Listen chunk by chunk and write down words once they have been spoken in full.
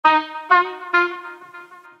Back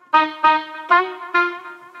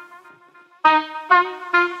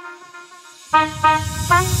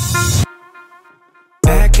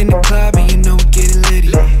in the club and you know we getting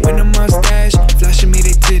litty. When I'm on stage, flashing me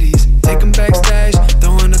they titties. Take them backstage,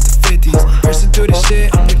 throwing up the 50s. Bursting through the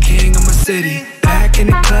shit, I'm the king of my city. Back in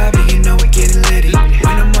the club and you know we getting litty.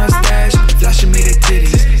 When I'm on stage, flashing me they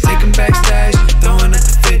titties. Take them backstage, throwing up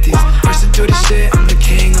the 50s. Bursting through the shit, I'm the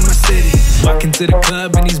king of my city. Walking to the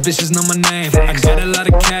club and these bitches know my name. I got a lot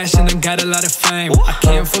of cash and I got a lot of fame. I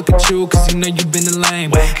can't fuck with you cause you know you been a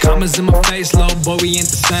lame. Commas in my face, low boy, we ain't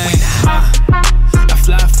the same. I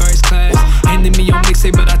fly first class, handing me your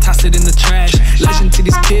mixtape but I toss it in the trash. Legend to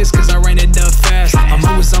these kids cause I ran it up fast. I'm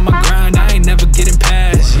always on my grind, I ain't never getting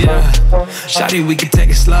past. Yeah, shawty we can take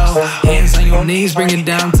it slow. Hands on your knees, bring it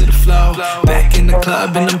down to the floor. Back in the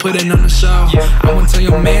club and I'm putting on the show. I wanna tell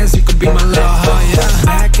your mans you could be my low. Yeah,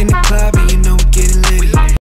 back in the club